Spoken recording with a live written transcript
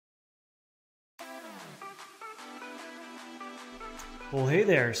Well, hey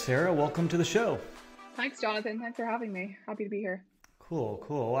there, Sarah. Welcome to the show. Thanks, Jonathan. Thanks for having me. Happy to be here. Cool,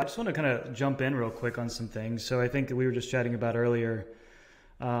 cool. I just want to kind of jump in real quick on some things. So I think we were just chatting about earlier,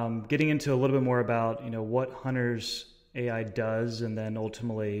 getting into a little bit more about, what Hunters.ai does, and then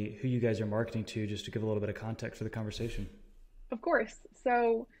ultimately who you guys are marketing to, just to give a little bit of context for the conversation. Of course.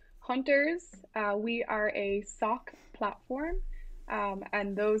 So Hunters, we are a SOC platform.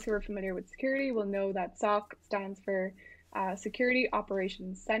 And those who are familiar with security will know that SOC stands for Security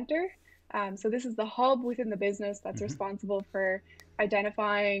Operations Center. So this is the hub within the business that's responsible for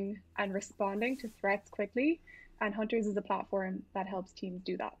identifying and responding to threats quickly. And Hunters is a platform that helps teams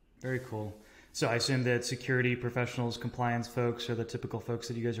do that. Very cool. So I assume that security professionals, compliance folks are the typical folks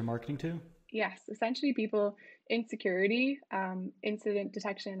that you guys are marketing to? Yes, essentially people in security, incident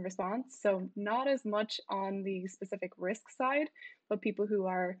detection and response. So not as much on the specific risk side, but people who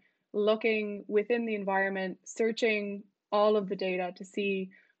are looking within the environment, searching all of the data to see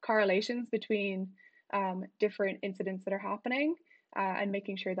correlations between different incidents that are happening and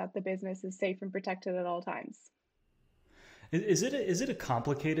making sure that the business is safe and protected at all times. Is it a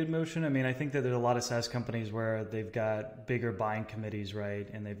complicated motion? I mean, I think that there's a lot of SaaS companies where they've got bigger buying committees, right?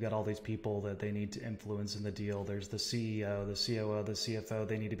 And they've got all these people that they need to influence in the deal. There's the CEO, the COO, the CFO.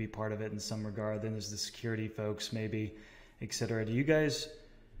 They need to be part of it in some regard. Then there's the security folks, maybe, et cetera. Do you guys,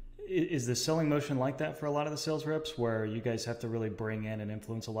 is the selling motion like that for a lot of the sales reps, where you guys have to really bring in and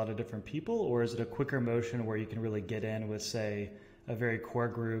influence a lot of different people? Or is it a quicker motion where you can really get in with, say, a very core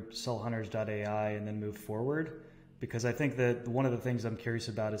group, sell Hunters.ai, and then move forward? Because I think that one of the things I'm curious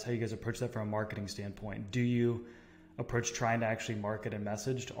about is how you guys approach that from a marketing standpoint. Do you approach trying to actually market and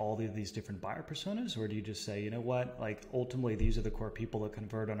message to all of these different buyer personas? Or do you just say, you know what, like ultimately these are the core people that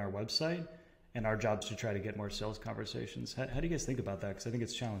convert on our website, and our job is to try to get more sales conversations? How do you guys think about that? Because I think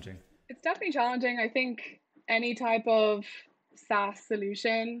it's challenging. It's definitely challenging. I think any type of SaaS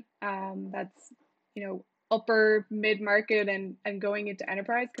solution that's, upper mid-market and going into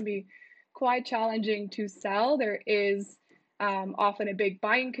enterprise can be quite challenging to sell. There is often a big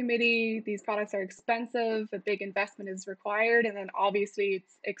buying committee. These products are expensive. A big investment is required. And then obviously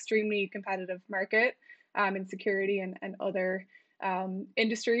it's extremely competitive market in security and other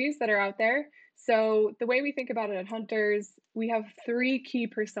industries that are out there. So the way we think about it at Hunters, we have three key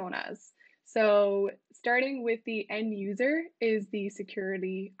personas. So starting with the end user is the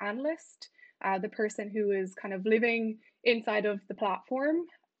security analyst, the person who is kind of living inside of the platform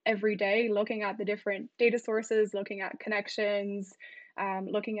every day, looking at the different data sources, looking at connections,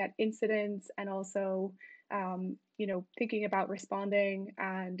 looking at incidents, and also, thinking about responding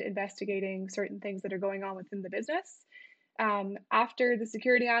and investigating certain things that are going on within the business. After the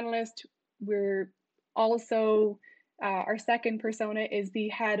security analyst, we're also, our second persona is the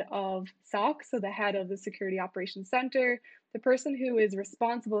head of SOC, so the head of the Security Operations Center, the person who is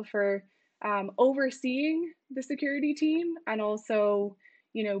responsible for overseeing the security team and also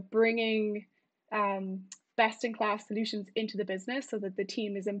bringing best-in-class solutions into the business so that the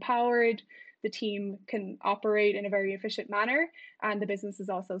team is empowered, the team can operate in a very efficient manner, and the business is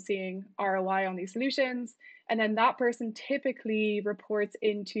also seeing ROI on these solutions. And then that person typically reports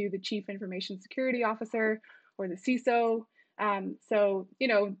into the Chief Information Security Officer or the CISO.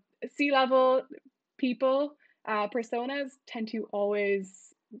 C-level people, personas tend to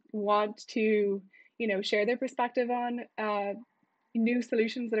always want to, share their perspective on new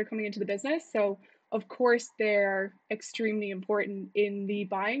solutions that are coming into the business. So of course, they're extremely important in the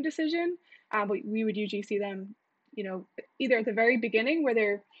buying decision, but we would usually see them, either at the very beginning where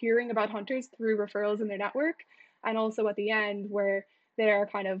they're hearing about Hunters through referrals in their network, and also at the end where they're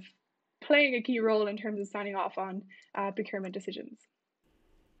kind of playing a key role in terms of signing off on procurement decisions.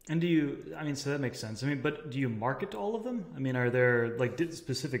 And so that makes sense. But do you market to all of them? Are there like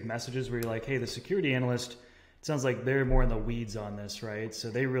specific messages where you're like, hey, the security analyst, it sounds like they're more in the weeds on this, right? So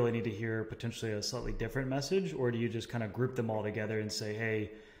they really need to hear potentially a slightly different message? Or do you just kind of group them all together and say,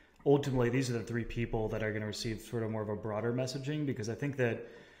 hey, ultimately, these are the three people that are going to receive sort of more of a broader messaging? Because I think that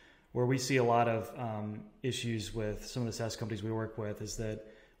where we see a lot of issues with some of the SaaS companies we work with is that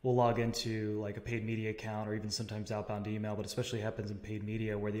we'll log into like a paid media account or even sometimes outbound email, but especially happens in paid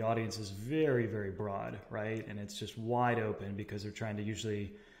media where the audience is very, very broad, right? And it's just wide open because they're trying to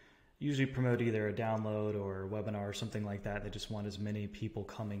usually promote either a download or a webinar or something like that. They just want as many people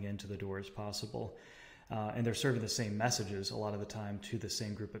coming into the door as possible. And they're serving the same messages a lot of the time to the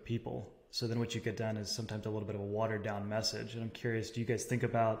same group of people. So then what you get done is sometimes a little bit of a watered down message. And I'm curious, do you guys think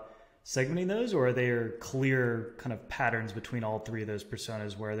about segmenting those, or are there clear kind of patterns between all three of those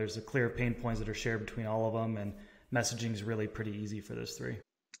personas where there's a clear pain points that are shared between all of them and messaging is really pretty easy for those three?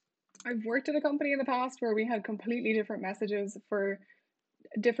 I've worked at a company in the past where we had completely different messages for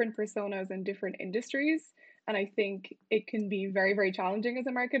different personas in different industries. And I think it can be very, very challenging as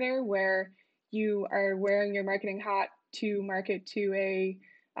a marketer where you are wearing your marketing hat to market to a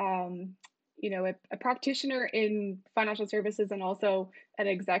practitioner in financial services and also an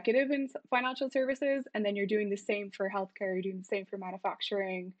executive in financial services. And then you're doing the same for healthcare, you're doing the same for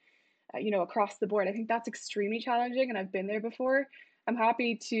manufacturing, across the board. I think that's extremely challenging, and I've been there before. I'm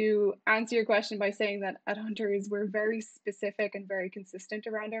happy to answer your question by saying that at Hunters, we're very specific and very consistent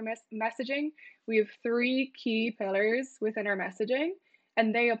around our messaging. We have 3 key pillars within our messaging,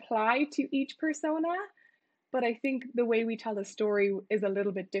 and they apply to each persona. But I think the way we tell the story is a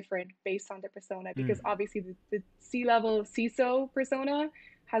little bit different based on the persona, because obviously the C-level CISO persona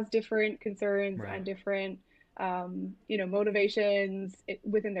has different concerns and different motivations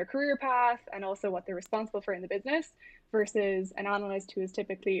within their career path and also what they're responsible for in the business versus an analyst who is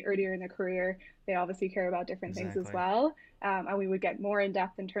typically earlier in their career. They obviously care about different things as well. And we would get more in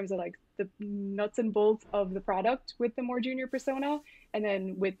depth in terms of like the nuts and bolts of the product with the more junior persona. And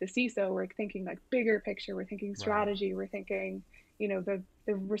then with the CISO, we're thinking like bigger picture, we're thinking strategy, we're thinking, the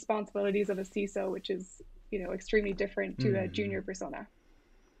responsibilities of a CISO, which is, extremely different to a junior persona.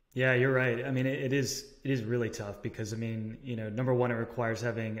 Yeah, you're right. I mean, it is really tough because, I mean, number one, it requires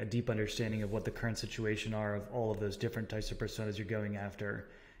having a deep understanding of what the current situation are of all of those different types of personas you're going after.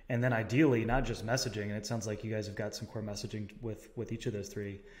 And then ideally, not just messaging, and it sounds like you guys have got some core messaging with each of those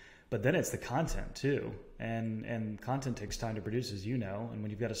 3, but then it's the content too. And content takes time to produce, as you know. And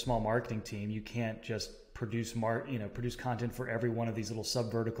when you've got a small marketing team, you can't just produce content for every one of these little sub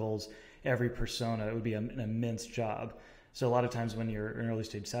verticals, every persona. It would be an immense job. So a lot of times when you're an early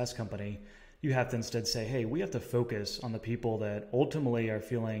stage SaaS company, you have to instead say, hey, we have to focus on the people that ultimately are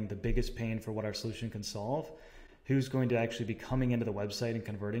feeling the biggest pain for what our solution can solve, who's going to actually be coming into the website and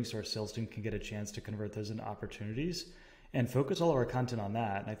converting so our sales team can get a chance to convert those into opportunities and focus all of our content on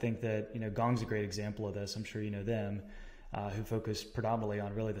that. And I think that, Gong's a great example of this. I'm sure you know them, who focus predominantly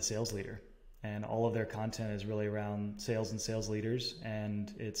on really the sales leader. And all of their content is really around sales and sales leaders.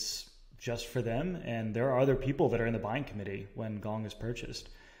 And it's just for them, and there are other people that are in the buying committee when Gong is purchased,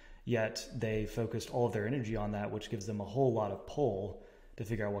 yet they focused all of their energy on that, which gives them a whole lot of pull to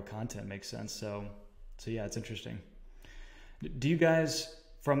figure out what content makes sense. So yeah, it's interesting. Do you guys,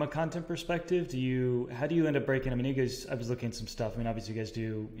 from a content perspective, how do you end up breaking? I mean, you guys, I was looking at some stuff. I mean, obviously you guys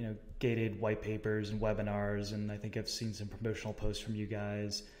do, gated white papers and webinars, and I think I've seen some promotional posts from you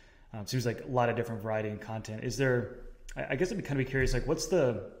guys. Seems like a lot of different variety in content. Is there, I guess I'd be kind of curious, like what's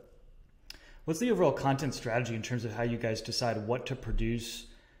the overall content strategy in terms of how you guys decide what to produce?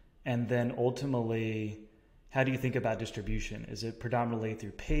 And then ultimately, how do you think about distribution? Is it predominantly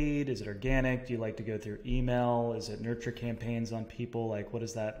through paid? Is it organic? Do you like to go through email? Is it nurture campaigns on people? Like, what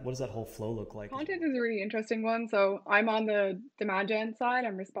does that whole flow look like? Content is a really interesting one. So I'm on the demand gen side.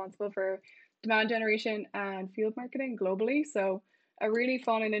 I'm responsible for demand generation and field marketing globally. So a really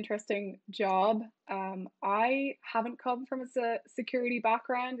fun and interesting job. I haven't come from a security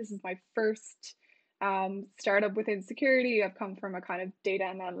background. This is my first startup within security. I've come from a kind of data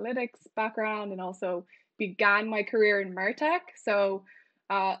and analytics background and also began my career in MarTech. So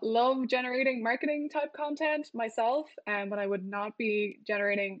love generating marketing type content myself, but I would not be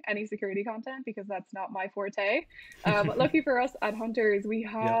generating any security content because that's not my forte. But lucky for us at Hunters, we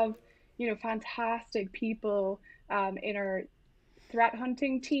have fantastic people in our threat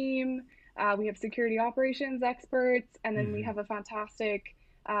hunting team. We have security operations experts, and then we have a fantastic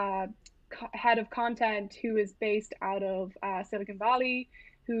head of content who is based out of Silicon Valley,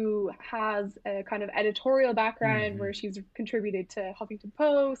 who has a kind of editorial background where she's contributed to Huffington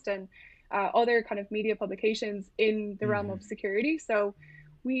Post and other kind of media publications in the realm of security. So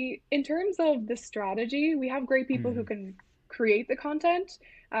in terms of the strategy, we have great people who can create the content,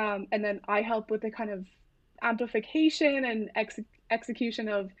 and then I help with the kind of amplification and execution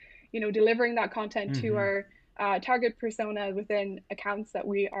of delivering that content to our target persona within accounts that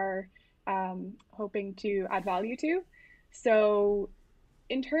we are hoping to add value to. So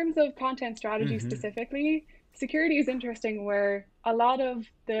in terms of content strategy specifically, security is interesting where a lot of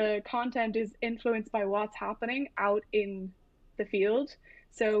the content is influenced by what's happening out in the field.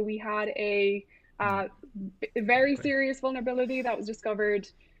 So we had a very serious vulnerability that was discovered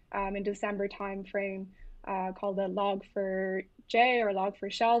in December timeframe called the Log4j or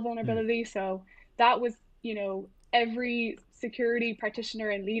Log4Shell vulnerability. So that was, every security practitioner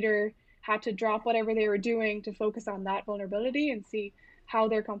and leader had to drop whatever they were doing to focus on that vulnerability and see how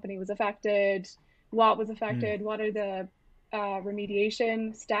their company was affected, what was affected, what are the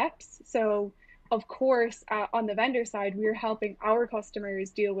remediation steps. So of course, on the vendor side, we're helping our customers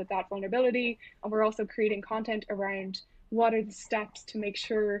deal with that vulnerability, and we're also creating content around what are the steps to make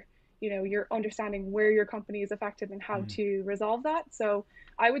sure you're understanding where your company is affected and how to resolve that. So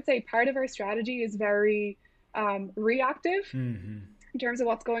I would say part of our strategy is very reactive in terms of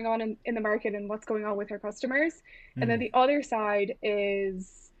what's going on in the market and what's going on with our customers. And then the other side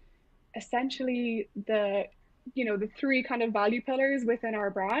is essentially the three kind of value pillars within our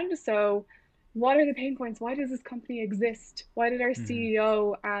brand. So what are the pain points? Why does this company exist? Why did our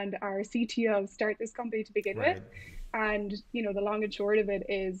CEO and our CTO start this company to begin with? And the long and short of it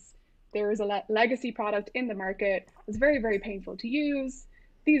is there is a legacy product in the market. It's very, very painful to use.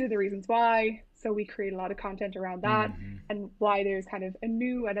 These are the reasons why. So we create a lot of content around that and why there's kind of a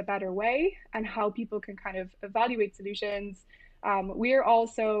new and a better way and how people can kind of evaluate solutions. We are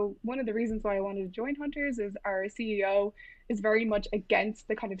also, one of the reasons why I wanted to join Hunters is our CEO is very much against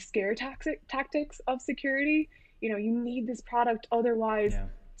the kind of scare tactics of security. You need this product, otherwise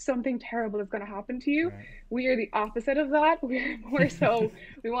something terrible is going to happen to you. We are the opposite of that. We're more so,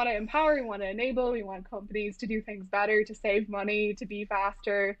 we want to empower, we want to enable, we want companies to do things better, to save money, to be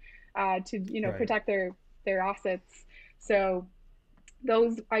faster, to protect their assets. So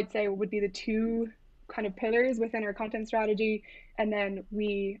those, I'd say, would be the two kind of pillars within our content strategy. And then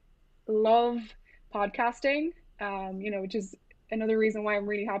we love podcasting, which is another reason why I'm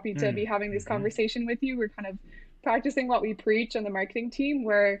really happy to be having this conversation with you. We're kind of practicing what we preach on the marketing team,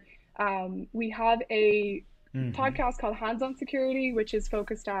 where we have a podcast called Hands on Security, which is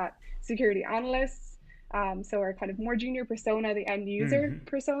focused at security analysts. So our kind of more junior persona, the end user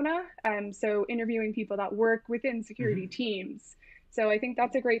persona. So interviewing people that work within security teams. So I think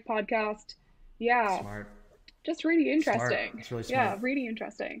that's a great podcast. Yeah. Smart. Just really interesting. Smart. It's really smart. Yeah, really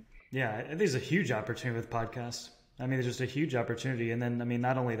interesting. Yeah, I think there's a huge opportunity with podcasts. I mean, there's just a huge opportunity. And then, I mean,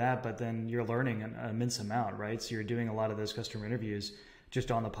 not only that, but then you're learning an immense amount, right? So you're doing a lot of those customer interviews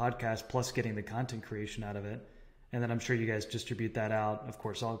just on the podcast, plus getting the content creation out of it. And then I'm sure you guys distribute that out, of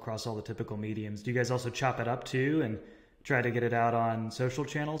course, all across all the typical mediums. Do you guys also chop it up too and try to get it out on social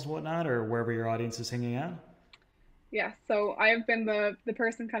channels and whatnot, or wherever your audience is hanging out? Yeah, so I have been the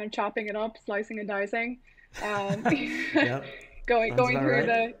person kind of chopping it up, slicing and dicing. Yep. going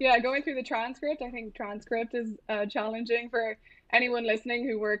through the transcript. I think transcript is challenging for anyone listening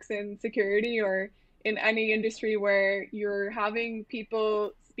who works in security or in any industry where you're having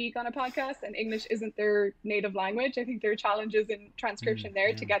people speak on a podcast and English isn't their native language. I think there are challenges in transcription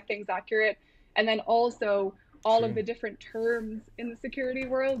there to get things accurate. And then also all of the different terms in the security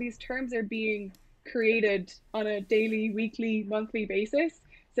world, these terms are being created on a daily, weekly, monthly basis.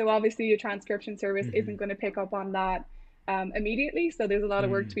 So obviously a transcription service isn't going to pick up on that immediately. So there's a lot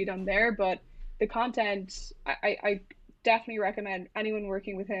of work to be done there. But the content, I definitely recommend anyone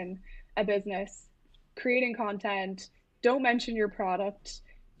working within a business creating content. Don't mention your product.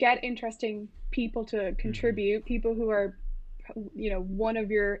 Get interesting people to contribute, people who are,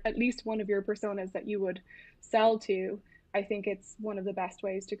 at least one of your personas that you would sell to. I think it's one of the best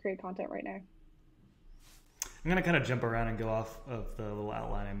ways to create content right now. I'm going to kind of jump around and go off of the little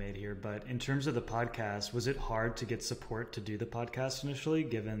outline I made here. But in terms of the podcast, was it hard to get support to do the podcast initially,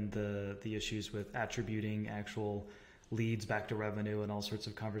 given the issues with attributing actual leads back to revenue and all sorts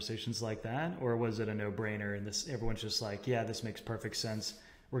of conversations like that? Or was it a no-brainer and everyone's just like, yeah, this makes perfect sense.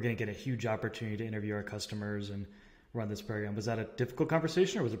 We're going to get a huge opportunity to interview our customers and run this program. Was that a difficult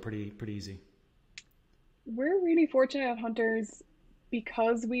conversation or was it pretty easy? We're really fortunate at Hunters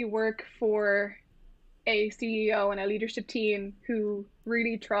because we work for a CEO and a leadership team who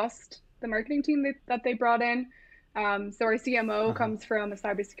really trust the marketing team that they brought in. So our CMO comes from a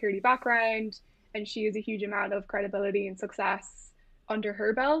cybersecurity background, and she has a huge amount of credibility and success under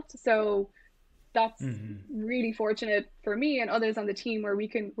her belt. So that's really fortunate for me and others on the team where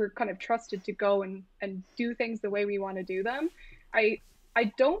we're kind of trusted to go and do things the way we want to do them. I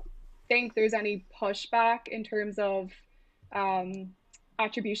don't think there's any pushback in terms of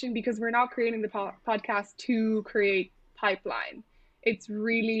attribution because we're not creating the podcast to create pipeline. It's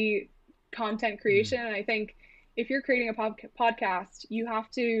really content creation. And I think if you're creating a podcast, you have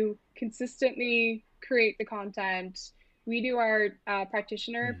to consistently create the content. We do our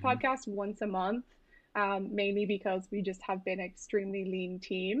practitioner podcast once a month, mainly because we just have been an extremely lean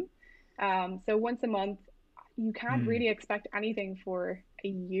team. So once a month, you can't really expect anything for a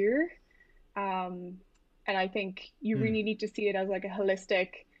year. And I think you really need to see it as like a holistic,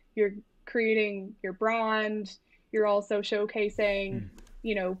 you're creating your brand, you're also showcasing,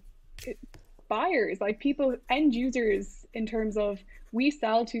 buyers, like people, end users, in terms of we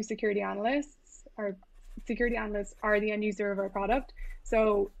sell to security analysts. Our security analysts are the end user of our product.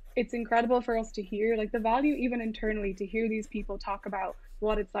 So it's incredible for us to hear, like the value even internally, to hear these people talk about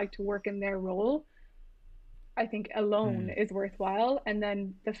what it's like to work in their role, I think alone Hmm. is worthwhile. And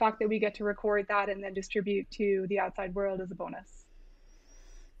then the fact that we get to record that and then distribute to the outside world is a bonus.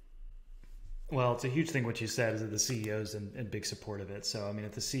 Well, it's a huge thing what you said is that the CEO is in big support of it. So, I mean,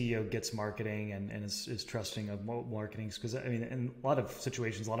 if the CEO gets marketing and is trusting of marketing, because, I mean, in a lot of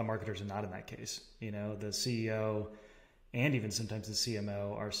situations, a lot of marketers are not in that case. You know, the CEO and even sometimes the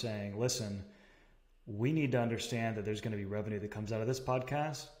CMO are saying, listen, we need to understand that there's going to be revenue that comes out of this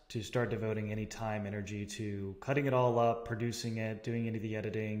podcast to start devoting any time, energy to cutting it all up, producing it, doing any of the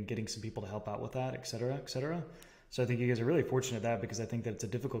editing, getting some people to help out with that, et cetera, et cetera. So I think you guys are really fortunate at that because I think that it's a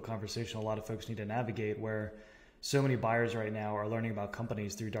difficult conversation a lot of folks need to navigate where so many buyers right now are learning about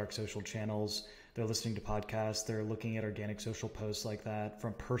companies through dark social channels. They're listening to podcasts. They're looking at organic social posts like that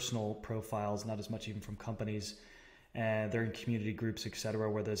from personal profiles, not as much even from companies. And they're in community groups, et cetera,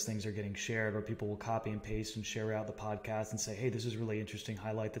 where those things are getting shared, where people will copy and paste and share out the podcast and say, hey, this is really interesting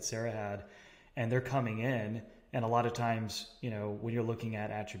highlight that Sarah had. And they're coming in. And a lot of times, you know, when you're looking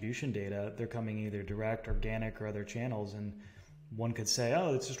at attribution data, they're coming either direct, organic, or other channels. And one could say,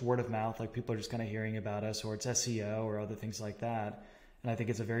 oh, it's just word of mouth. Like people are just kind of hearing about us, or it's SEO or other things like that. And I think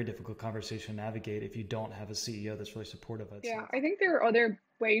it's a very difficult conversation to navigate if you don't have a CEO that's really supportive of it. Yeah, I think there are other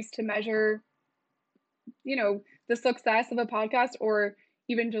ways to measure, the success of a podcast, or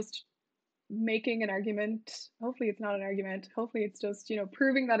even just making an argument. Hopefully it's not an argument. Hopefully it's just,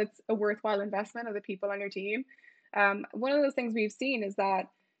 proving that it's a worthwhile investment of the people on your team. One of those things we've seen is that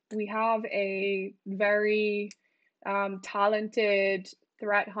we have a very talented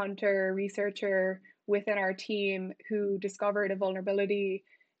threat hunter researcher within our team who discovered a vulnerability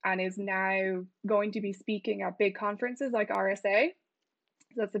and is now going to be speaking at big conferences like RSA.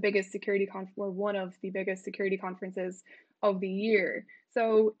 That's the biggest security or one of the biggest security conferences of the year.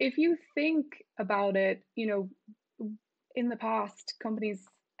 So if you think about it, in the past, companies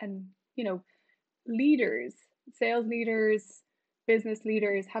and, leaders, sales leaders, business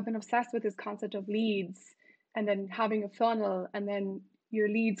leaders have been obsessed with this concept of leads and then having a funnel and then your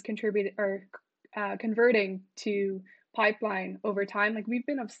leads contribute or converting to pipeline over time. Like we've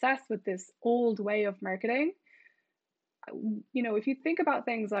been obsessed with this old way of marketing. If you think about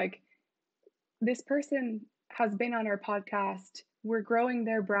things like this person has been on our podcast, we're growing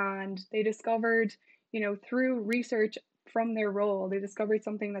their brand. They discovered, through research from their role, they discovered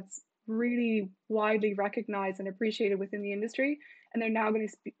something that's really widely recognized and appreciated within the industry. And they're now going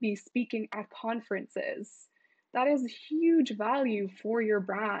to be speaking at conferences. That is huge value for your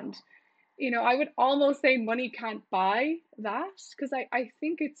brand. I would almost say money can't buy that because I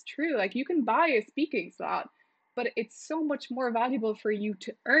think it's true. Like you can buy a speaking slot, but it's so much more valuable for you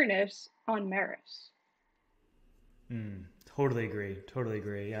to earn it on merit. Totally agree. Totally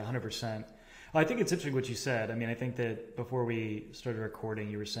agree. Yeah, 100%. I think it's interesting what you said. I mean, I think that before we started recording,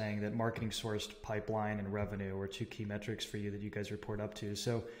 you were saying that marketing sourced pipeline and revenue were two key metrics for you that you guys report up to.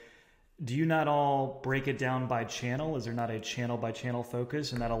 So do you not all break it down by channel? Is there not a channel by channel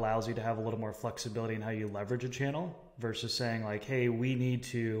focus? And that allows you to have a little more flexibility in how you leverage a channel versus saying like, hey, we need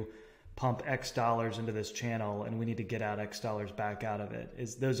to pump X dollars into this channel and we need to get out X dollars back out of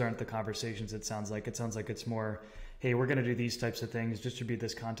it. Those aren't the conversations it sounds like. It sounds like it's more, hey, we're going to do these types of things, distribute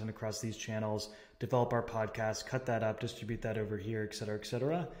this content across these channels, develop our podcast, cut that up, distribute that over here, et cetera, et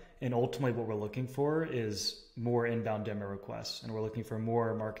cetera. And ultimately what we're looking for is more inbound demo requests and we're looking for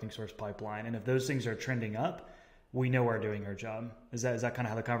more marketing source pipeline. And if those things are trending up, we know we're doing our job. Is that kind of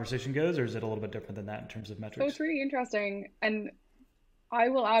how the conversation goes, or is it a little bit different than that in terms of So metrics? it's really interesting. And I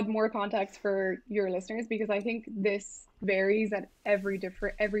will add more context for your listeners because I think this varies at every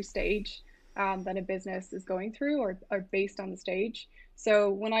stage that a business is going through or based on the stage. So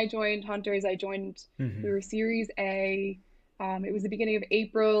when I joined Hunters, we were Series A. It was the beginning of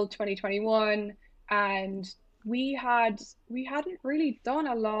April 2021, and we hadn't really done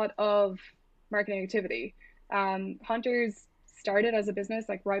a lot of marketing activity. Hunters started as a business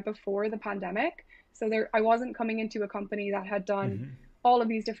like right before the pandemic, so I wasn't coming into a company that had done all of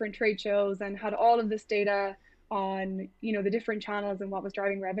these different trade shows and had all of this data on the different channels and what was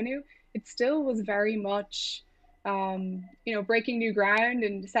driving revenue. It still was very much breaking new ground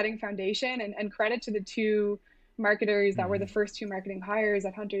and setting foundation, and credit to the two marketers that were the first two marketing hires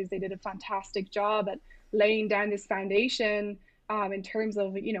at Hunters. They did a fantastic job at laying down this foundation in terms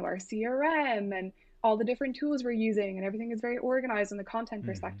of our CRM and all the different tools we're using, and everything is very organized on the content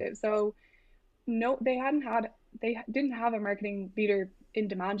perspective. So no, they didn't have a marketing leader in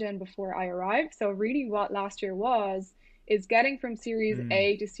demand gen before I arrived. So really what last year is getting from Series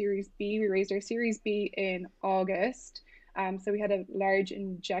A to Series B. We raised our Series B in August. So we had a large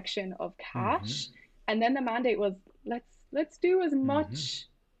injection of Mm-hmm. cash, and then the mandate was let's do as Mm-hmm. much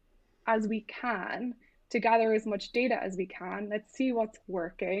as we can to gather as much data as we can. Let's see what's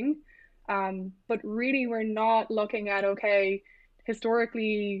working. But really, we're not looking at, okay,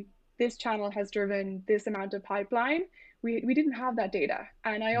 historically, this channel has driven this amount of pipeline. We didn't have that data.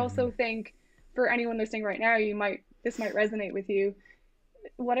 And I Mm-hmm. also think for anyone listening right now, this might resonate with you.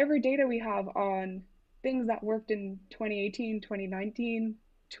 Whatever data we have on things that worked in 2018, 2019,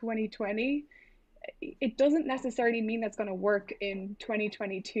 2020, it doesn't necessarily mean that's going to work in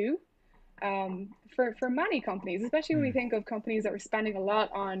 2022 for many companies, especially when we think of companies that are spending a lot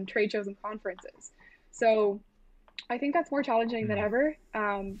on trade shows and conferences. So I think that's more challenging than ever.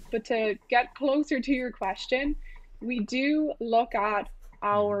 But to get closer to your question, we do look at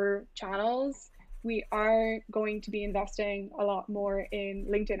Mm-hmm. our channels. We are going to be investing a lot more in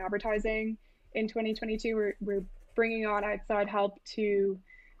LinkedIn advertising in 2022. We're bringing on outside help to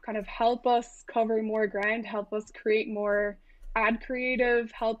kind of help us cover more ground, help us create more ad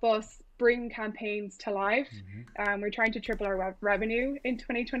creative, help us bring campaigns to life. Mm-hmm. We're trying to triple our revenue in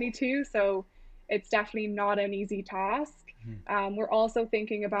 2022. So it's definitely not an easy task. We're also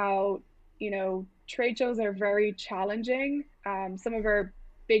thinking about, trade shows are very challenging. Some of our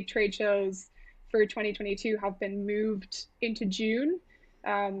big trade shows for 2022 have been moved into June.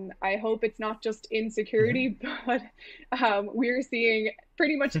 I hope it's not just insecurity, but we're seeing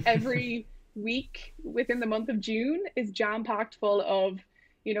pretty much every week within the month of June is jam-packed full of,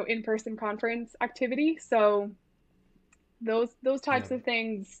 in-person conference activity. So those Yeah. types of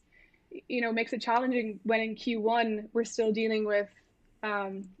things, makes it challenging when in Q1 we're still dealing with,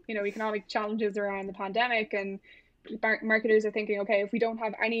 economic challenges around the pandemic, and marketers are thinking, okay, if we don't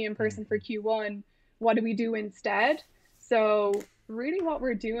have any in person for Mm-hmm. Q1, what do we do instead? So really what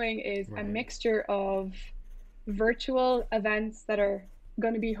we're doing is a Right. mixture of virtual events that are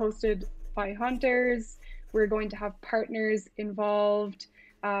going to be hosted by hunters. We're going to have partners involved.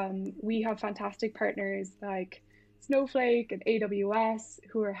 We have fantastic partners like Snowflake and AWS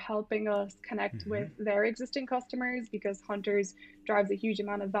who are helping us connect Mm-hmm. with their existing customers, because Hunters drives a huge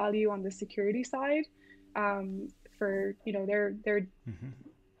amount of value on the security side, for their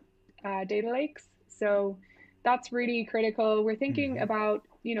Mm-hmm. data lakes. So that's really critical. We're thinking Mm-hmm. about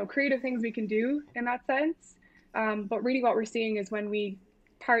creative things we can do in that sense. But really, what we're seeing is when we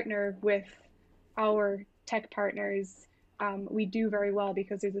partner with our tech partners, we do very well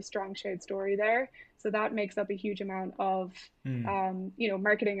because there's a strong shared story there. So that makes up a huge amount of Mm.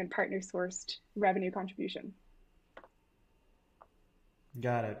 marketing and partner sourced revenue contribution.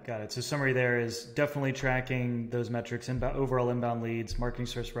 Got it. Got it. So summary there is definitely tracking those metrics, inbound, overall inbound leads, marketing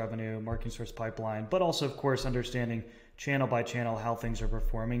source revenue, marketing source pipeline, but also of course understanding channel by channel how things are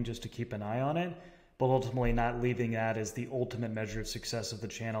performing just to keep an eye on it, but ultimately not leaving that as the ultimate measure of success of the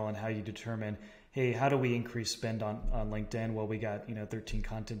channel and how you determine, hey, how do we increase spend on LinkedIn? Well, we got 13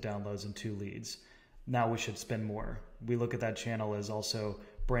 content downloads and 2 leads. Now we should spend more. We look at that channel as also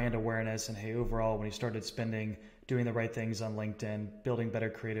brand awareness and hey, overall when you started spending doing the right things on LinkedIn, building better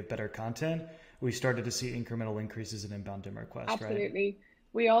creative, better content, we started to see incremental increases in inbound DIM requests, right? Absolutely.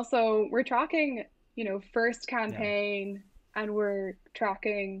 We're tracking, first Yeah. campaign, and we're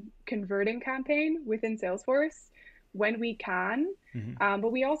tracking converting campaign within Salesforce when we can. Mm-hmm.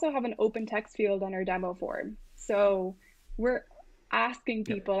 But we also have an open text field on our demo form. So we're asking Yep.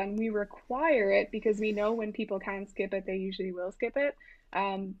 people, and we require it because we know when people can skip it, they usually will skip it.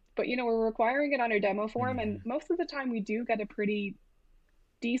 But we're requiring it on our demo form, Mm-hmm. and most of the time we do get a pretty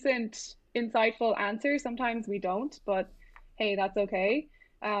decent, insightful answer. Sometimes we don't, but hey, that's okay.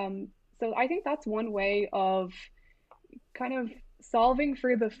 Um, so I think that's one way of kind of solving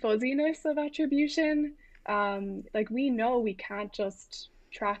for the fuzziness of attribution. Like we know we can't just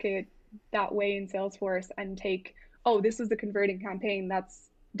track it that way in Salesforce and take, oh, this was the converting campaign. That's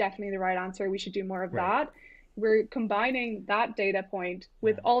definitely the right answer. We should do more of Right. that. We're combining that data point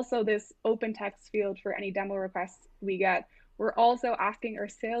with Yeah. also this open text field for any demo requests we get. We're also asking our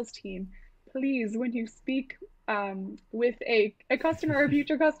sales team, please, when you speak with a customer or a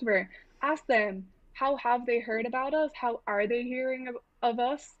future customer, ask them, how have they heard about us? How are they hearing of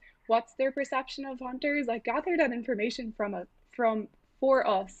us? What's their perception of hunters? Like gather that information from for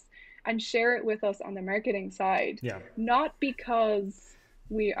us and share it with us on the marketing side. Yeah. Not because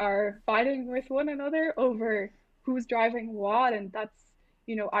we are fighting with one another over who's driving what, and that's,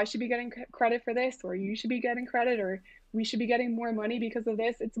 I should be getting credit for this, or you should be getting credit, or we should be getting more money because of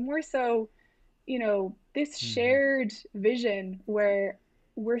this. It's more so, this Mm-hmm. shared vision where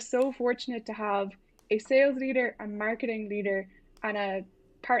we're so fortunate to have a sales leader, a marketing leader, and a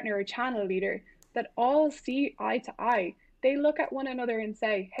partner or channel leader that all see eye to eye. they look at one another and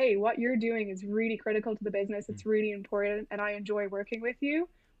say, hey, what you're doing is really critical to the business. It's really important and I enjoy working with you.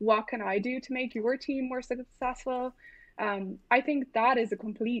 What can I do to make your team more successful? I think that is a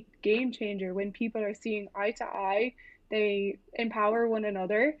complete game changer when people are seeing eye to eye, they empower one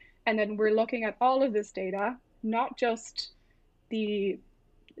another. And then we're looking at all of this data, not just the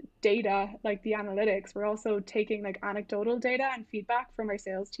data, like the analytics. We're also taking like anecdotal data and feedback from our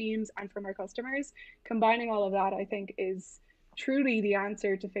sales teams and from our customers. Combining all of that, I think, is truly the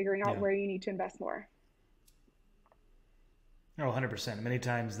answer to figuring out where you need to invest more. Oh, 100%. Many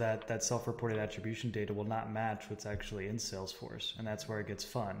times that self-reported attribution data will not match what's actually in Salesforce. And that's where it gets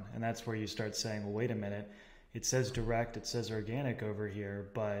fun. And that's where you start saying, well, wait a minute, it says direct, it says organic over here,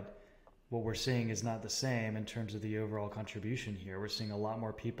 but what we're seeing is not the same in terms of the overall contribution here. We're seeing a lot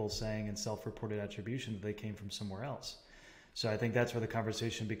more people saying in self-reported attribution that they came from somewhere else. So I think that's where the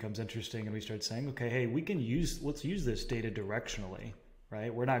conversation becomes interesting, and we start saying, okay, hey, let's use this data directionally,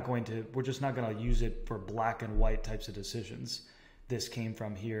 right? We're just not going to use it for black and white types of decisions. This came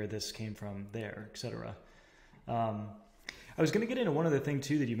from here, this came from there, et cetera. I was going to get into one other thing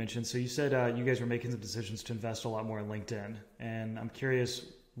too that you mentioned. So you said you guys were making some decisions to invest a lot more in LinkedIn, and I'm curious,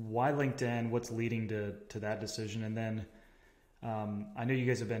 why LinkedIn? What's leading to that decision? And then I know you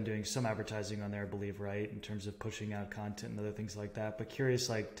guys have been doing some advertising on there, I believe, right? In terms of pushing out content and other things like that. But curious,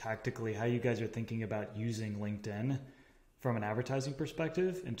 like tactically, how you guys are thinking about using LinkedIn from an advertising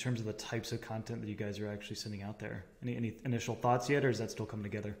perspective in terms of the types of content that you guys are actually sending out there. Any initial thoughts yet, or is that still coming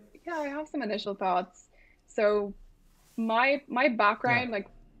together? Yeah, I have some initial thoughts. So my background, like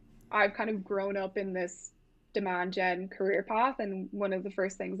I've kind of grown up in this demand gen career path, and one of the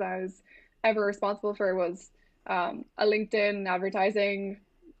first things I was ever responsible for was a LinkedIn advertising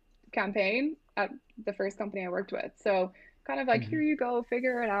campaign at the first company I worked with. So kind of like, here you go,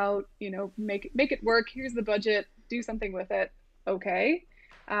 figure it out, make it work. Here's the budget, do something with it. Okay.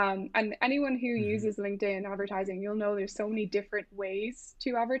 And anyone who uses LinkedIn advertising, you'll know there's so many different ways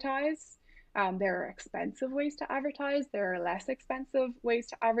to advertise. There are expensive ways to advertise. There are less expensive ways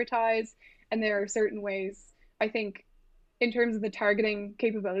to advertise. And there are certain ways, I think, in terms of the targeting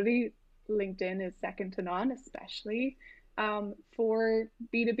capability, LinkedIn is second to none, especially for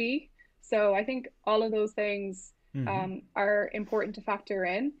B2B. So I think all of those things are important to factor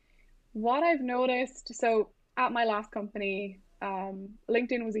in. What I've noticed, so at my last company,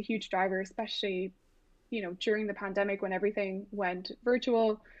 LinkedIn was a huge driver, especially, during the pandemic when everything went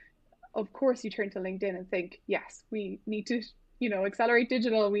virtual. Of course, you turn to LinkedIn and think, yes, we need to, accelerate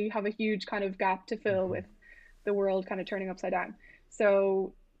digital. We have a huge kind of gap to fill with the world kind of turning upside down.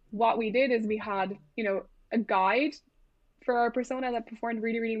 So what we did is we had, a guide for our persona that performed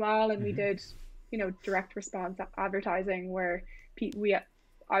really, really well. And we did, direct response advertising where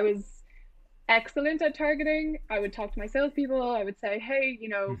I was excellent at targeting. I would talk to my salespeople. I would say, hey,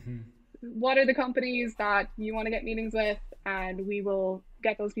 what are the companies that you want to get meetings with? And we will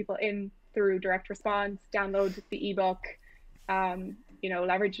get those people in through direct response, download the ebook,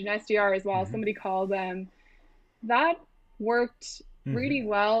 leverage an SDR as well. Somebody called them. That worked really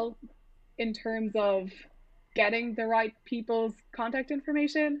well in terms of getting the right people's contact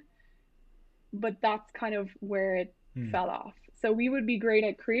information, but that's kind of where it fell off. So we would be great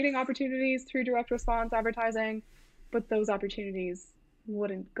at creating opportunities through direct response advertising, but those opportunities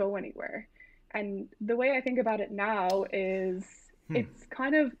wouldn't go anywhere. And the way I think about it now is it's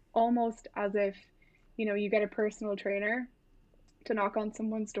kind of almost as if, you get a personal trainer to knock on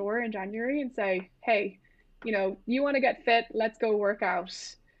someone's door in January and say, hey, you want to get fit, let's go work out.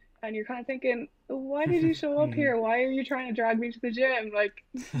 And you're kind of thinking, why did you show up here? Why are you trying to drag me to the gym? Like,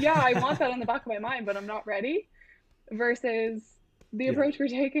 yeah, I want that in the back of my mind, but I'm not ready. Versus the approach we're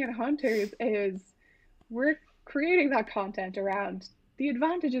taking at Hunters is we're creating that content around the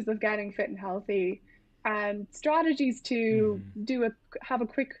advantages of getting fit and healthy, and strategies to have a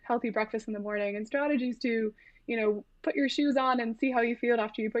quick healthy breakfast in the morning, and strategies to, put your shoes on and see how you feel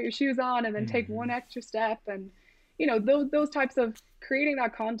after you put your shoes on, and then take one extra step. And, those types of creating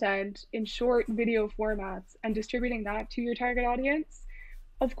that content in short video formats and distributing that to your target audience.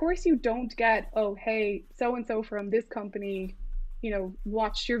 Of course, you don't get, oh, hey, so-and-so from this company,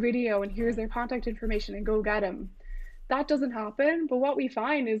 watched your video and here's their contact information and go get them. That doesn't happen. But what we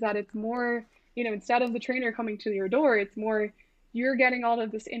find is that it's more, instead of the trainer coming to your door, it's more you're getting all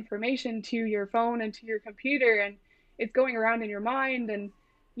of this information to your phone and to your computer, and it's going around in your mind. And,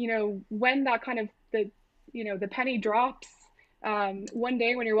 when that kind of the penny drops, one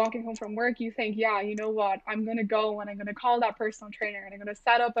day when you're walking home from work, you think, yeah, you know what, I'm going to go and I'm going to call that personal trainer and I'm going to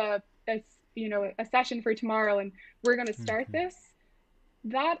set up a session for tomorrow and we're going to start this.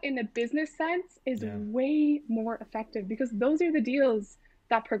 that in a business sense is way more effective, because those are the deals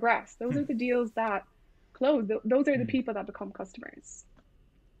that progress. Those are the deals that close. Those are the people that become customers.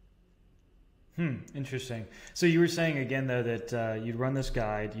 Interesting. So you were saying again, though, that you'd run this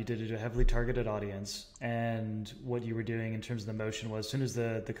guide, you did it to a heavily targeted audience, and what you were doing in terms of the motion was, as soon as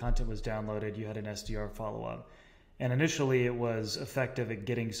the content was downloaded, you had an SDR follow-up. And initially it was effective at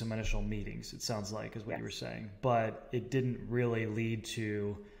getting some initial meetings, it sounds like, is what you were saying. But it didn't really lead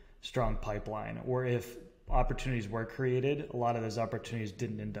to strong pipeline. Or if opportunities were created, a lot of those opportunities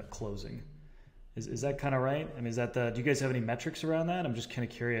didn't end up closing. Is that kind of right? I mean, is that do you guys have any metrics around that? I'm just kind of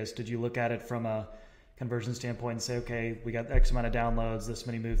curious. Did you look at it from a conversion standpoint and say, okay, we got X amount of downloads, this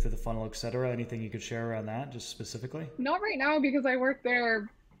many moved through the funnel, et cetera? Anything you could share around that, just specifically? Not right now, because I worked there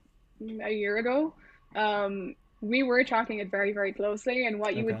a year ago. We were tracking it very, very closely. And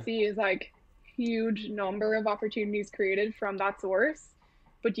what you would see is like huge number of opportunities created from that source.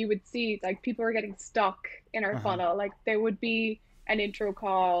 But you would see like people were getting stuck in our funnel. Like there would be an intro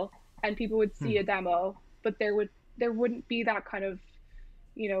call and people would see a demo, but there wouldn't be that kind of,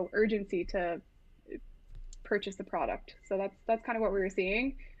 urgency to purchase the product. So that's kind of what we were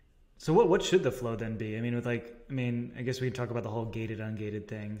seeing. So what should the flow then be? I mean, I guess we can talk about the whole gated, ungated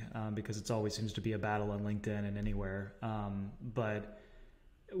thing, because it's always seems to be a battle on LinkedIn and anywhere. But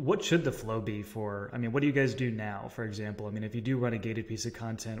what should the flow be for, what do you guys do now, for example? I mean, if you do run a gated piece of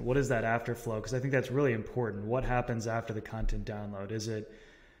content, what is that after flow? Because I think that's really important. What happens after the content download? Is it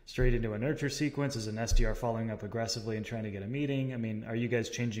straight into a nurture sequence? Is an SDR following up aggressively and trying to get a meeting? I mean, are you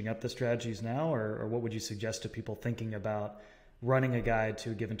guys changing up the strategies now, or what would you suggest to people thinking about running a guide to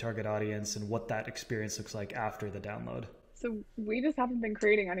a given target audience and what that experience looks like after the download? So we just haven't been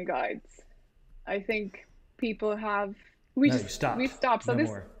creating any guides. I think people have, we've stopped.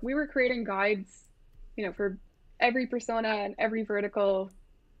 So we were creating guides, for every persona and every vertical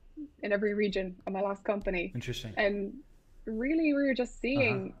in every region of my last company. Interesting. And really we were just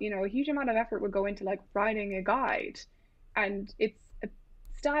seeing, a huge amount of effort would go into like writing a guide, and it's a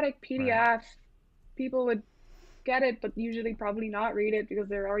static PDF. Right. People would get it, but usually probably not read it because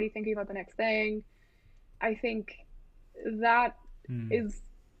they're already thinking about the next thing. I think that is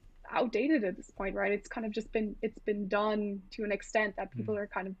outdated at this point, right? It's kind of just been done to an extent that people are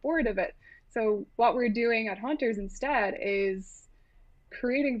kind of bored of it. So what we're doing at Hunters instead is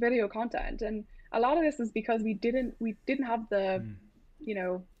creating video content. And a lot of this is because we didn't have the,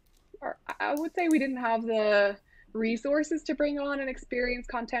 or I would say we didn't have the resources to bring on an experienced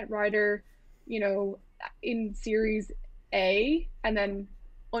content writer, in Series A, and then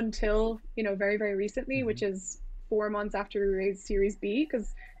until, very, very recently, which is 4 months after we raised Series B,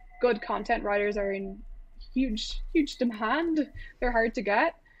 because good content writers are in huge demand. They're hard to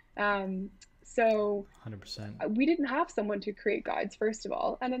get. So 100%. We didn't have someone to create guides, first of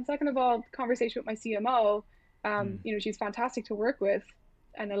all. And then second of all, conversation with my CMO, she's fantastic to work with.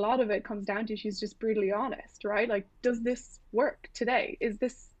 And a lot of it comes down to, she's just brutally honest, right? Like, does this work today? Is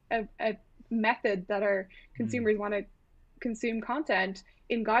this a method that our consumers want to consume content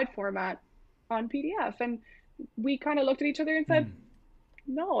in guide format on PDF? And we kind of looked at each other and said,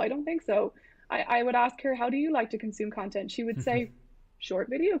 no, I don't think so. I would ask her, how do you like to consume content? She would say, short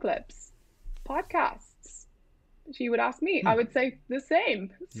video clips, podcasts. She would ask me, I would say the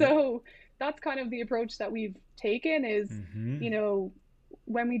same. So that's kind of the approach that we've taken is,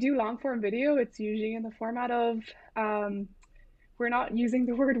 when we do long form video, it's usually in the format of, we're not using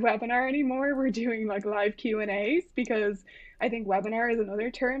the word webinar anymore. We're doing like live Q&As, because I think webinar is another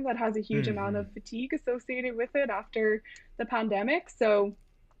term that has a huge amount of fatigue associated with it after the pandemic. So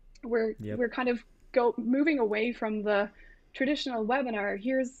we're kind of moving away from the traditional webinar.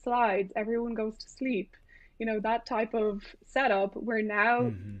 Here's slides, everyone goes to sleep, that type of setup. We're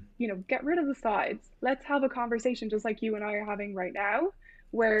now, get rid of the slides. Let's have a conversation just like you and I are having right now,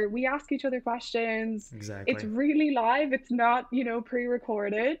 where we ask each other questions. Exactly. It's really live. It's not,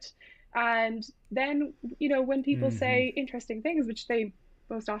 pre-recorded. And then, when people say interesting things, which they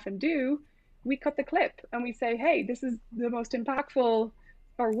most often do, we cut the clip and we say, hey, this is the most impactful,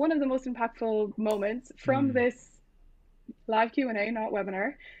 or one of the most impactful moments from this live Q&A, not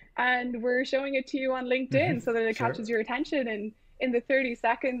webinar. And we're showing it to you on LinkedIn so that it catches your attention in the 30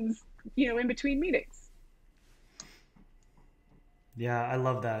 seconds, in between meetings. Yeah, I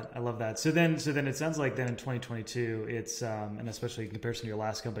love that. So then it sounds like then in 2022, it's, and especially in comparison to your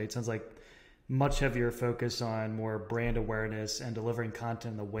last company, it sounds like much heavier focus on more brand awareness and delivering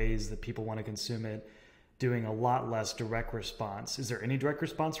content in the ways that people want to consume it, doing a lot less direct response. Is there any direct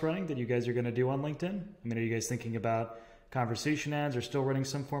response running that you guys are going to do on LinkedIn? I mean, are you guys thinking about conversation ads or still running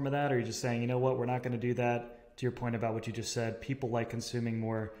some form of that? Or are you just saying, you know what, we're not going to do that to your point about what you just said, people like consuming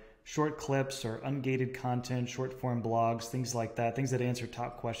more short clips or ungated content, short form blogs, things like that, things that answer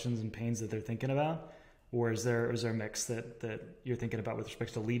top questions and pains that they're thinking about? Or is there a mix that you're thinking about with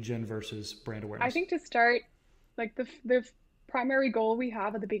respect to lead gen versus brand awareness? I think to start, like the primary goal we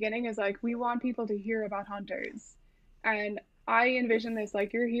have at the beginning is like we want people to hear about Hunters. And I envision this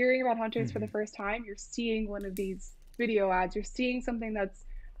like you're hearing about Hunters for the first time, you're seeing one of these video ads, you're seeing something that's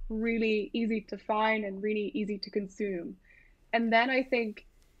really easy to find and really easy to consume. And then I think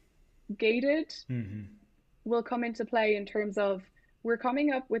gated will come into play in terms of we're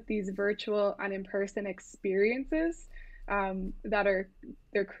coming up with these virtual and in-person experiences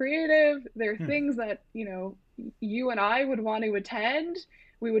they're creative, they're things that you and I would want to attend.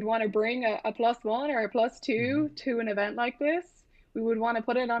 We would want to bring a +1 or a +2 to an event like this. We would want to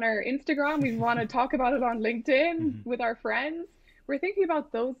put it on our Instagram. We want to talk about it on LinkedIn with our friends. We're thinking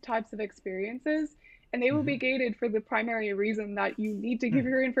about those types of experiences, and they will be gated for the primary reason that you need to give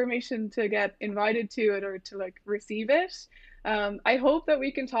your information to get invited to it or to like receive it. I hope that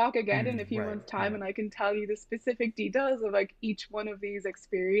we can talk again in a few months' time and I can tell you the specific details of like each one of these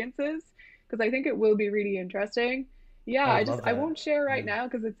experiences, because I think it will be really interesting. Yeah, I won't share right now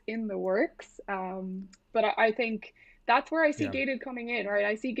because it's in the works. But I think that's where I see gated coming in, right?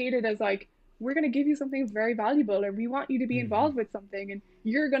 I see gated as like, we're going to give you something very valuable, or we want you to be involved with something, and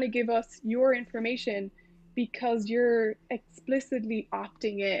you're going to give us your information because you're explicitly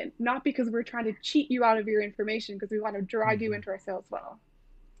opting in, not because we're trying to cheat you out of your information because we want to drag you into our sales funnel.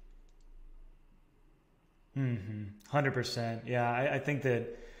 100%. Yeah, I think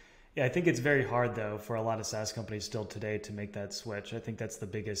that. Yeah, I think it's very hard though for a lot of SaaS companies still today to make that switch. I think that's the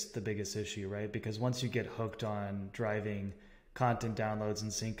biggest issue, right? Because once you get hooked on driving content downloads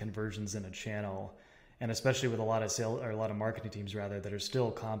and seeing conversions in a channel, and especially with a lot of sales or a lot of marketing teams rather that are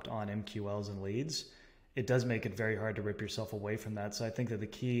still comped on MQLs and leads, it does make it very hard to rip yourself away from that. So I think that the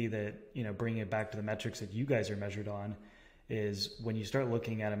key that, bringing it back to the metrics that you guys are measured on is when you start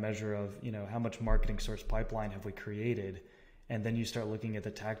looking at a measure of, how much marketing source pipeline have we created, and then you start looking at the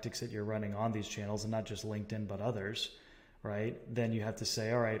tactics that you're running on these channels and not just LinkedIn, but others, right? Then you have to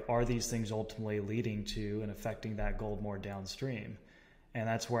say, all right, are these things ultimately leading to and affecting that goal more downstream? And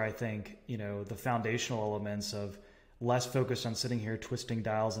that's where I think, the foundational elements of less focused on sitting here twisting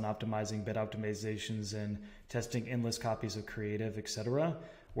dials and optimizing bid optimizations and testing endless copies of creative, et cetera,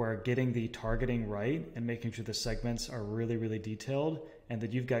 where getting the targeting right and making sure the segments are really, really detailed and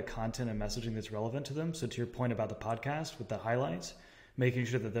that you've got content and messaging that's relevant to them. So to your point about the podcast with the highlights, making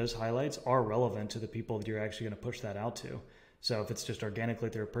sure that those highlights are relevant to the people that you're actually going to push that out to. So if it's just organically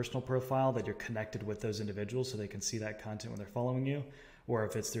through a personal profile, that you're connected with those individuals so they can see that content when they're following you, or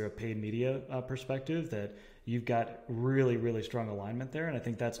if it's through a paid media perspective, that you've got really, really strong alignment there. And I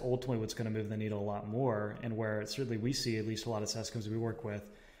think that's ultimately what's going to move the needle a lot more, and where certainly we see, at least a lot of SaaS companies we work with,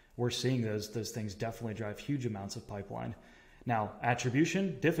 we're seeing those things definitely drive huge amounts of pipeline. Now,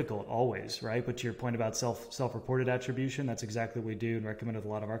 attribution, difficult always, right? But to your point about self-reported attribution, that's exactly what we do and recommend with a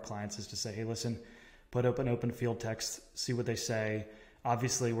lot of our clients, is to say, hey, listen, put up an open field text, see what they say.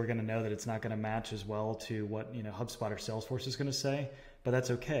 Obviously, we're going to know that it's not going to match as well to what HubSpot or Salesforce is going to say, but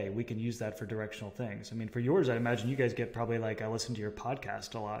that's okay. We can use that for directional things. I mean, for yours, I imagine you guys get probably like, I listen to your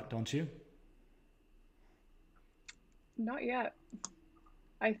podcast a lot, don't you? Not yet.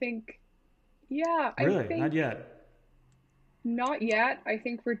 I think, yeah. Really? Not yet? Not yet. I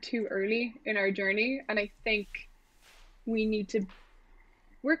think we're too early in our journey, and I think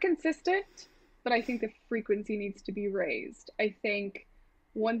we're consistent, but I think the frequency needs to be raised. I think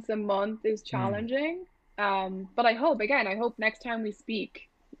once a month is challenging, but I hope next time we speak,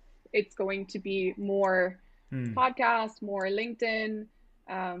 it's going to be more podcast, more LinkedIn.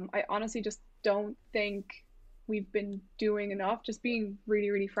 I honestly just don't think we've been doing enough. Just being really,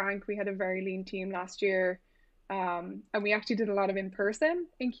 really frank, we had a very lean team last year. And we actually did a lot of in-person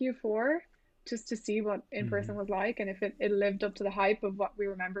in Q4 just to see what in-person was like and if it lived up to the hype of what we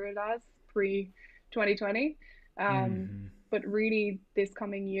remember it as pre-2020. But really this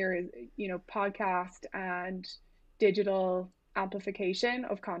coming year is, podcast and digital amplification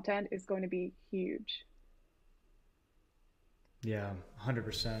of content is going to be huge. Yeah,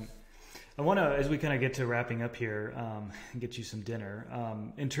 100%. I want to, as we kind of get to wrapping up here, get you some dinner.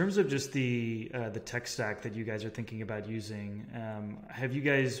 In terms of just the tech stack that you guys are thinking about using, have you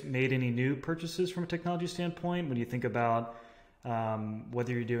guys made any new purchases from a technology standpoint? When you think about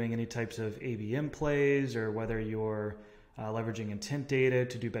whether you're doing any types of ABM plays or whether you're leveraging intent data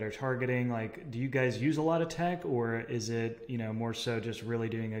to do better targeting, like, do you guys use a lot of tech, or is it more so just really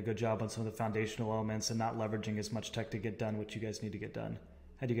doing a good job on some of the foundational elements and not leveraging as much tech to get done what you guys need to get done?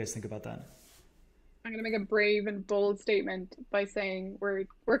 How do you guys think about that? I'm gonna make a brave and bold statement by saying we're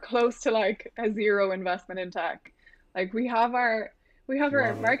close to like a zero investment in tech. Like we have our Love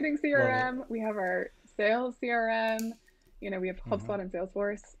it. marketing Love it. CRM, we have our sales CRM, we have Hmm. HubSpot and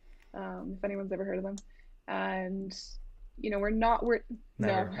Salesforce, if anyone's ever heard of them. And we're no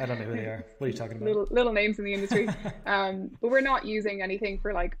Never. I don't know who they are. What are you talking about? little names in the industry. But we're not using anything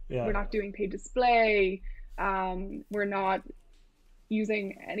for like Yeah. we're not doing paid display. We're not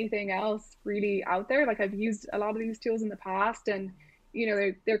using anything else really out there. Like I've used a lot of these tools in the past, and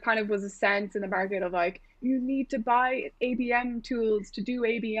there kind of was a sense in the market of like you need to buy ABM tools to do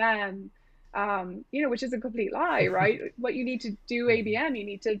ABM, which is a complete lie, right? What you need to do Hmm. ABM, you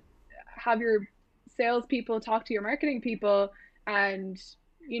need to have your salespeople talk to your marketing people, and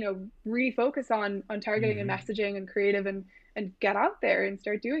really focus on targeting and Hmm. messaging and creative, and get out there and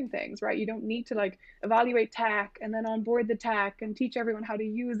start doing things, right? You don't need to like evaluate tech and then onboard the tech and teach everyone how to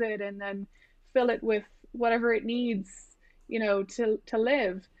use it and then fill it with whatever it needs, to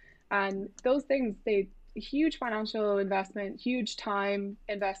live. And those things, they huge financial investment, huge time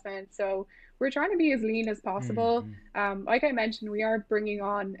investment. So we're trying to be as lean as possible. Hmm. Like I mentioned, we are bringing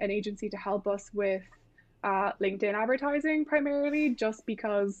on an agency to help us with LinkedIn advertising primarily, just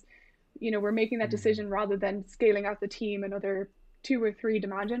because we're making that Hmm. decision rather than scaling out the team another two or three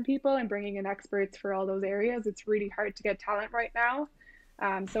demand gen people and bringing in experts for all those areas. It's really hard to get talent right now.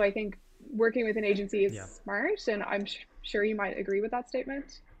 So I think working with an agency is Yeah. smart, and I'm sure you might agree with that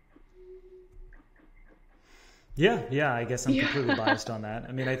statement. Yeah, yeah. I guess I'm completely Yeah. biased on that.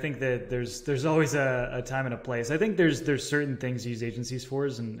 I mean, I think that there's always a time and a place. I think there's certain things to use agencies for,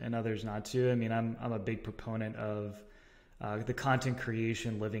 and others not to. I mean, I'm a big proponent of the content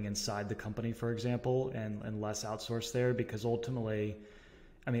creation living inside the company, for example, and less outsourced there, because ultimately,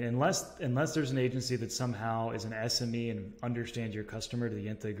 I mean, unless there's an agency that somehow is an SME and understands your customer to the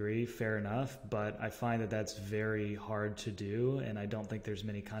nth degree, fair enough. But I find that that's very hard to do, and I don't think there's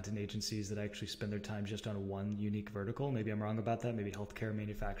many content agencies that actually spend their time just on one unique vertical. Maybe I'm wrong about that. Maybe healthcare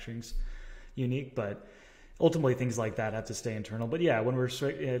manufacturing's unique, but ultimately things like that have to stay internal. But yeah, when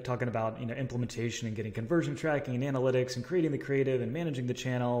we're talking about implementation and getting conversion tracking and analytics and creating the creative and managing the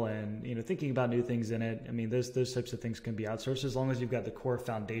channel and thinking about new things in it, I mean those types of things can be outsourced as long as you've got the core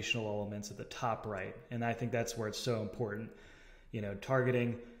foundational elements at the top right. And I think that's where it's so important.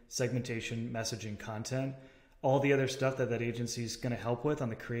 Targeting, segmentation, messaging, content. All the other stuff that agency is going to help with on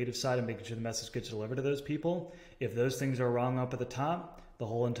the creative side and making sure the message gets delivered to those people. If those things are wrong up at the top, the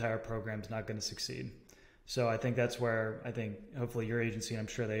whole entire program is not going to succeed. So I think that's where I think hopefully your agency, and I'm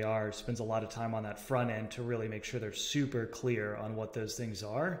sure they are, spends a lot of time on that front end to really make sure they're super clear on what those things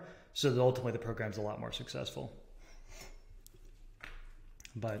are, so that ultimately the program's a lot more successful.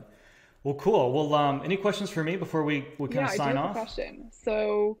 But well, cool. Well, any questions for me before we kind Yeah, of I do sign have a off? question.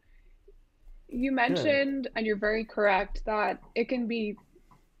 So you Good. mentioned, and you're very correct, that it can be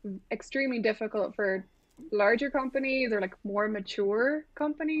extremely difficult for larger companies or like more mature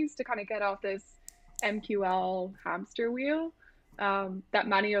companies to kind of get off this MQL hamster wheel, that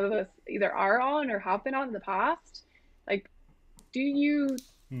many of us either are on or have been on in the past. Like, do you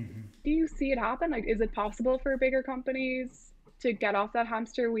Hmm. do you see it happen? Like, is it possible for bigger companies to get off that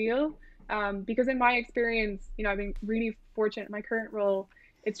hamster wheel? Because in my experience, I've been really fortunate in my current role.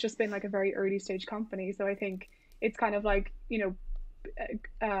 It's just been like a very early stage company. So I think it's kind of like,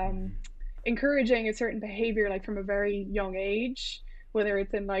 um, encouraging a certain behavior like from a very young age, whether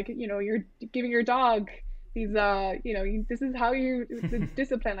it's in like you're giving your dog these this is how you the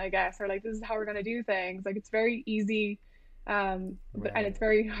discipline, I guess, or like this is how we're going to do things. Like it's very easy, and Right. it's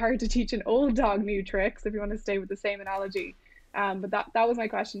very hard to teach an old dog new tricks, if you want to stay with the same analogy. But that was my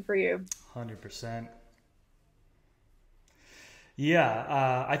question for you. 100%.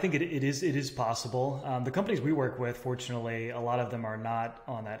 Yeah, I think it is possible. The companies we work with, fortunately, a lot of them are not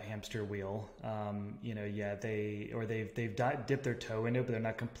on that hamster wheel. Yeah, they've dipped their toe into it, but they're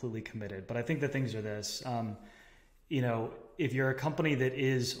not completely committed. But I think the things are this. If you're a company that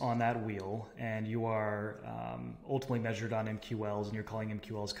is on that wheel and you are ultimately measured on MQLs and you're calling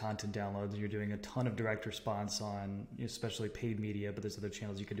MQLs content downloads and you're doing a ton of direct response on especially paid media, but there's other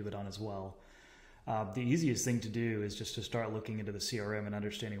channels you can do it on as well. The easiest thing to do is just to start looking into the CRM and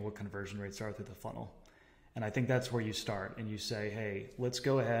understanding what conversion rates are through the funnel. And I think that's where you start and you say, hey, let's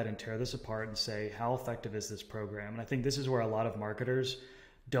go ahead and tear this apart and say, how effective is this program? And I think this is where a lot of marketers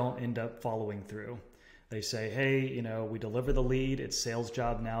don't end up following through. They say, hey, we deliver the lead. It's sales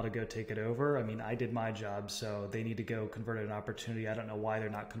job now to go take it over. I mean, I did my job, so they need to go convert an opportunity. I don't know why they're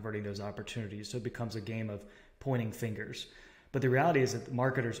not converting those opportunities. So it becomes a game of pointing fingers. But the reality is that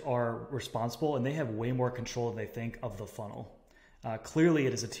marketers are responsible and they have way more control than they think of the funnel. Clearly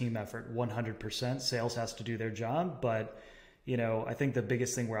it is a team effort, 100%. Sales has to do their job, but I think the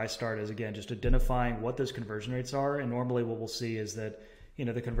biggest thing where I start is, again, just identifying what those conversion rates are. And normally what we'll see is that,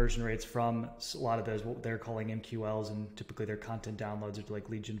 the conversion rates from a lot of those, what they're calling MQLs, and typically their content downloads or like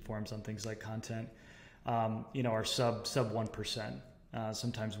lead gen forms on things like content, are sub 1%,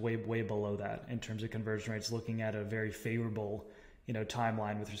 sometimes way below that in terms of conversion rates, looking at a very favorable,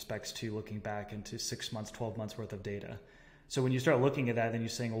 timeline with respects to looking back into 6 months, 12 months worth of data. So when you start looking at that, then you're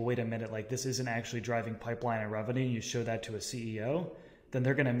saying, well, wait a minute, like this isn't actually driving pipeline and revenue. You show that to a CEO, then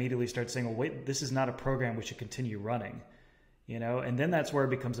they're going to immediately start saying, well, wait, this is not a program we should continue running. And then that's where it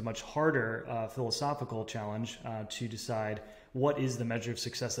becomes a much harder philosophical challenge to decide what is the measure of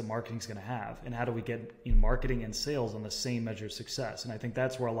success that marketing is going to have, and how do we get marketing and sales on the same measure of success. And I think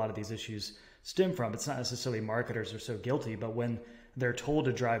that's where a lot of these issues stem from. It's not necessarily marketers are so guilty, but when they're told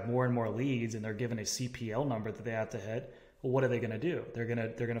to drive more and more leads and they're given a CPL number that they have to hit, well, what are they going to do? They're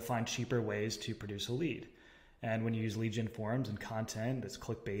going to find cheaper ways to produce a lead. And when you use lead gen forms and content that's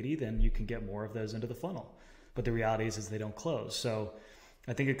clickbaity, then you can get more of those into the funnel. But the reality is they don't close. So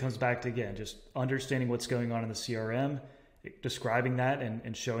I think it comes back to, again, just understanding what's going on in the CRM, describing that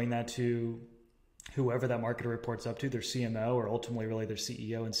and showing that to whoever that marketer reports up to, their CMO, or ultimately really their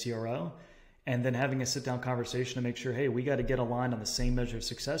CEO and CRO, and then having a sit-down conversation to make sure, hey, we got to get aligned on the same measure of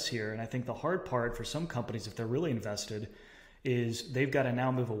success here. And I think the hard part for some companies, if they're really invested, is they've got to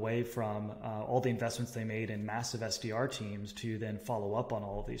now move away from all the investments they made in massive SDR teams to then follow up on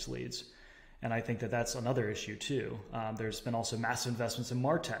all of these leads. And I think that that's another issue too. There's been also massive investments in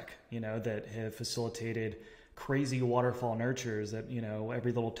MarTech, that have facilitated crazy waterfall nurtures that,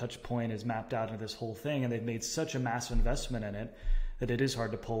 every little touch point is mapped out into this whole thing. And they've made such a massive investment in it that it is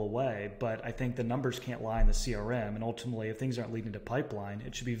hard to pull away. But I think the numbers can't lie in the CRM. And ultimately, if things aren't leading to pipeline,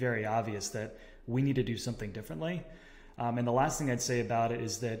 it should be very obvious that we need to do something differently. And the last thing I'd say about it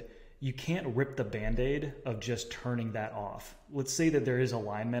is that you can't rip the Band-Aid of just turning that off. Let's say that there is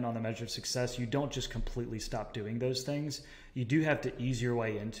alignment on the measure of success. You don't just completely stop doing those things. You do have to ease your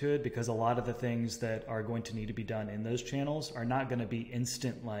way into it, because a lot of the things that are going to need to be done in those channels are not going to be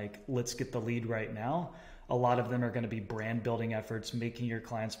instant, like, let's get the lead right now. A lot of them are going to be brand building efforts, making your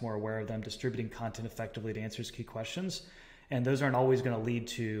clients more aware of them, distributing content effectively to answer key questions. And those aren't always going to lead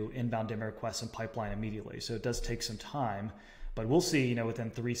to inbound demo requests and pipeline immediately. So it does take some time. But we'll see, within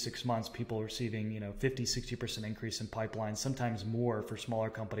 3-6 months, people receiving, 50-60% increase in pipeline, sometimes more for smaller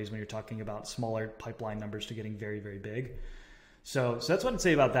companies when you're talking about smaller pipeline numbers to getting very, very big. So that's what I'd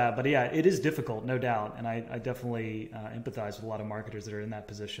say about that. But yeah, it is difficult, no doubt. And I definitely empathize with a lot of marketers that are in that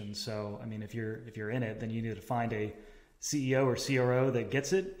position. So, I mean, if you're in it, then you need to find a CEO or CRO that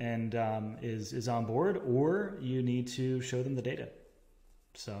gets it and is on board, or you need to show them the data.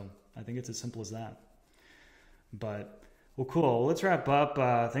 So I think it's as simple as that. But well, cool. Well, let's wrap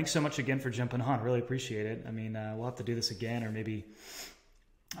up. Thanks so much again for jumping on. Really appreciate it. I mean, we'll have to do this again, or maybe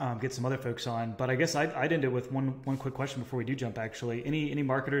get some other folks on. But I guess I'd end it with one quick question before we do jump, actually. Any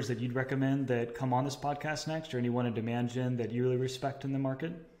marketers that you'd recommend that come on this podcast next, or anyone in demand gen that you really respect in the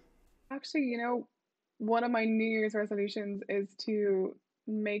market? Actually, one of my New Year's resolutions is to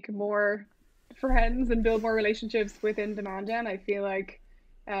make more friends and build more relationships within demand gen. I feel like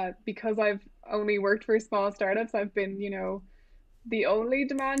because I've only worked for small startups, I've been, the only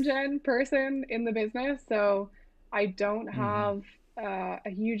demand gen person in the business. So I don't have a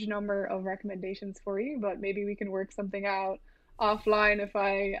huge number of recommendations for you, but maybe we can work something out offline if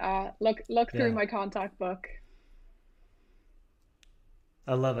I look through my contact book.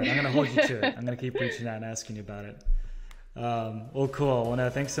 I love it. I'm going to hold you to it. I'm going to keep reaching out and asking you about it. Well, cool. Well, no,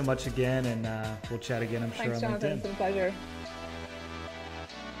 thanks so much again, and we'll chat again, I'm sure, Thanks, on Jonathan. LinkedIn. It's been a pleasure.